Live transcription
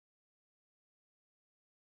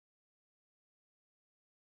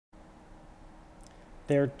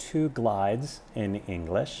there are two glides in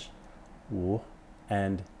English, w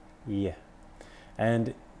and y.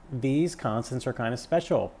 And these consonants are kind of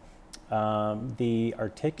special. The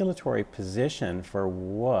articulatory position for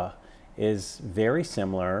w is very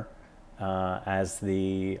similar as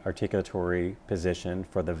the articulatory position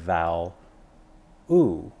for the vowel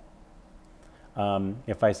oo.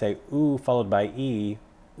 If I say oo followed by e,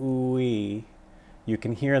 ooey, you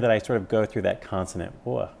can hear that I sort of go through that consonant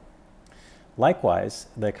w. Likewise,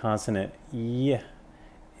 the consonant y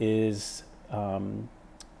is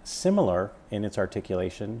similar in its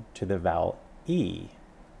articulation to the vowel e.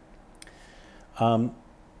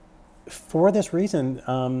 For this reason,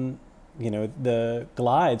 the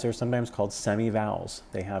glides are sometimes called semi-vowels.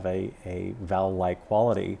 They have a vowel-like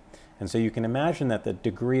quality. And so you can imagine that the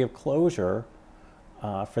degree of closure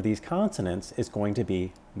for these consonants is going to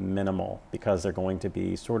be minimal because they're going to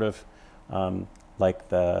be sort of like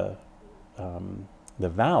the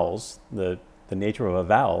vowels. The nature of a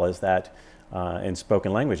vowel is that in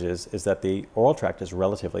spoken languages is that the oral tract is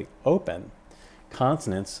relatively open.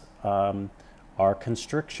 Consonants are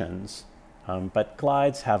constrictions, but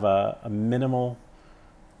glides have a minimal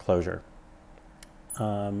closure.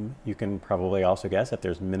 You can probably also guess if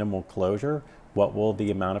there's minimal closure, what will the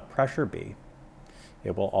amount of pressure be?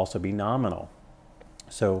 It will also be nominal.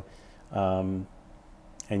 So, and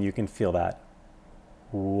you can feel that,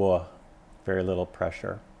 whoa, very little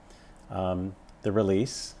pressure. The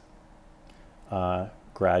release,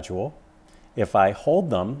 gradual. If I hold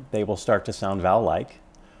them, they will start to sound vowel-like.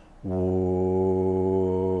 Woo,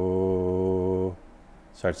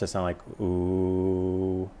 starts to sound like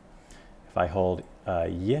ooh. If I hold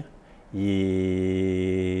y, ye,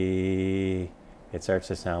 it starts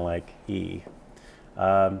to sound like e.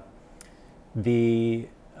 The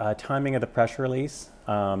timing of the pressure release,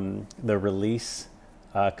 the release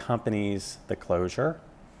accompanies the closure.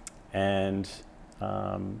 And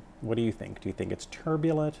what do you think? Do you think it's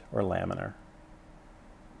turbulent or laminar?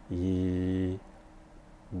 Ye,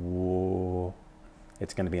 woo.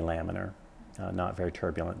 It's going to be laminar, not very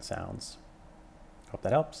turbulent sounds. Hope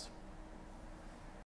that helps.